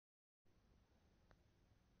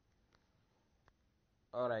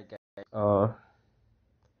Alright guys,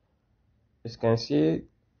 as you can see,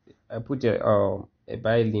 I put a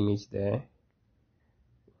buy limit there.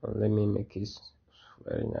 Let me make it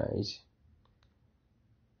very nice.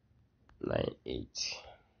 98.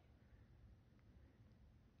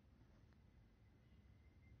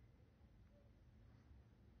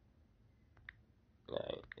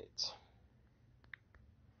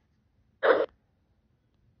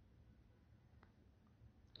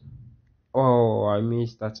 Oh, I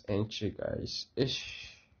missed that entry, guys.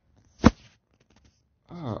 Ish.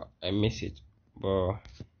 Oh, I miss it, but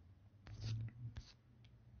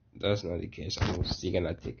that's not the case. I'm still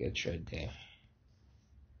gonna take a trade there.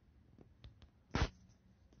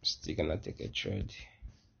 Still gonna take a trade.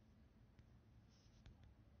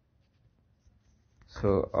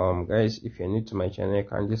 So guys, if you're new to my channel,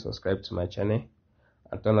 kindly subscribe to my channel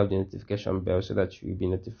and turn on the notification bell so that you'll be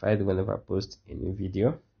notified whenever I post a new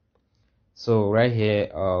video. So right here,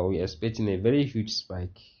 we are expecting a very huge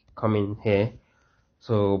spike coming here.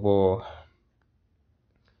 So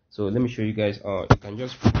let me show you guys. You can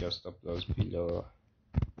just put your stop loss below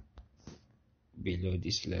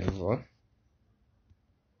this level.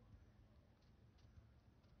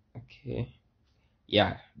 Okay,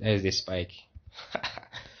 yeah, that is the spike.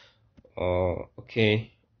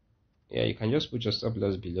 Okay, yeah, you can just put your stop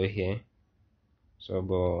loss below here. So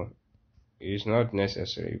but it's not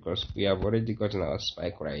necessary because we have already gotten our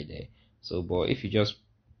spike right there. So but if you're just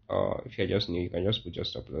new, you can just put your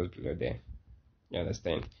stop loss below there. You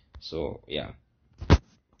understand? So yeah,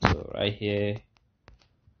 so right here,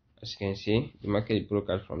 as you can see, the market broke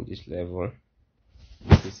out from this level.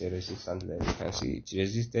 This is a resistance level. You can see it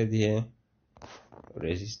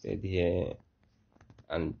resisted here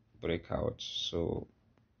and break out. So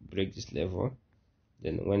break this level,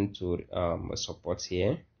 then went to a support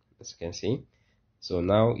here, as you can see. So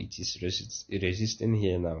now it is resisting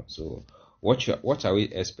here now. So what are we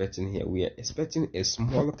expecting here? We are expecting a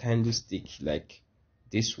small candlestick like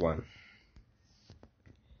this one,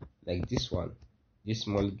 this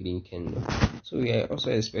small green candle. So we are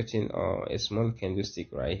also expecting a small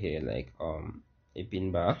candlestick right here, like a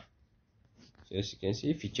pin bar. So as you can see,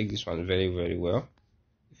 if you check this one very well,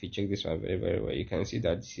 you can see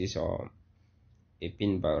that this is a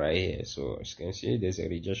pin bar right here. So as you can see, there's a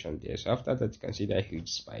rejection there. So after that, you can see that huge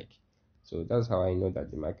spike. So that's how I know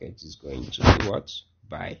that the market is going to do what?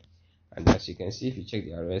 Buy. And as you can see, if you check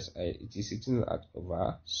the RSI, it is sitting at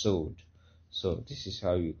oversold. So this is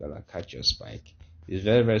how you're gonna catch your spike. It's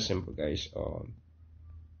very simple, guys.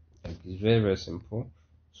 It's very simple.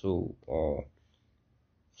 So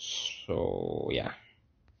yeah,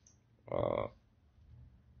 I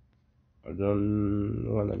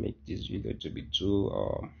don't want to make this video to be too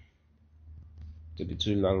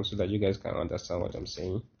long so that you guys can understand what I'm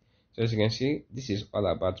saying. So as you can see, this is all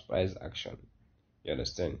about price action. You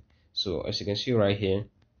understand? So as you can see right here,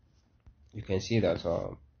 you can see that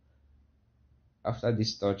after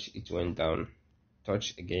this touch, it went down,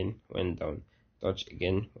 touch again, went down, touch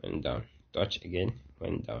again, went down, touch again,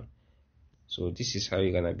 went down. So this is how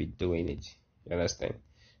you're gonna be doing it. You understand?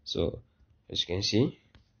 So as you can see,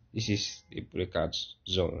 this is the breakout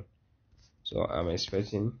zone. So I'm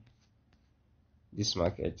expecting this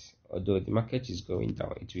market, although the market is going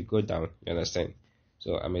down, it will go down. You understand?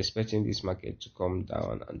 So I'm expecting this market to come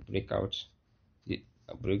down and break out,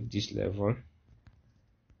 break this level,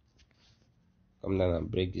 come down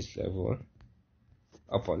and break this level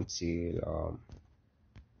up until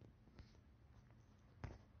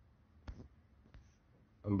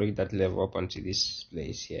and break that level up until this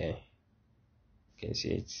place here. You can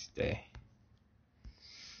see it's there.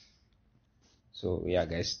 So yeah,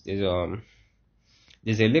 guys, there's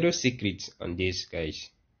a little secret on this, guys.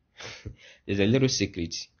 There's a little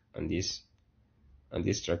secret on this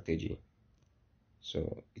strategy.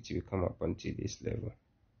 So it will come up until this level.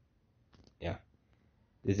 Yeah,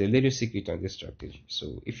 there's a little secret on this strategy.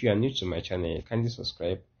 So if you are new to my channel, kindly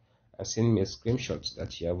subscribe and send me a screenshot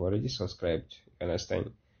that you have already subscribed. You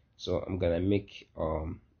understand? So I'm gonna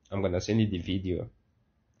send you the video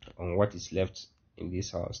on what is left in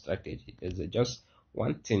this strategy. There's just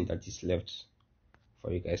one thing that is left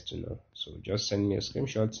for you guys to know. So just send me a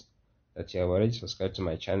screenshot that you have already subscribed to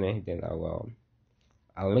my channel, then I'll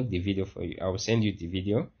make the video for you. I will send you the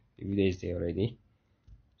video. The video is there already.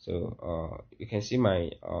 So you can see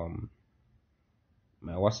my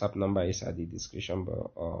my WhatsApp number is at the description,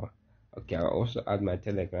 but okay, I'll also add my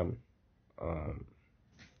Telegram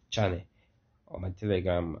channel or my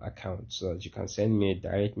Telegram account so that you can send me a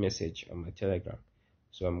direct message on my Telegram.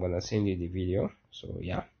 So I'm gonna send you the video. So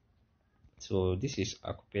yeah, so this is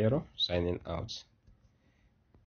Akupero signing out.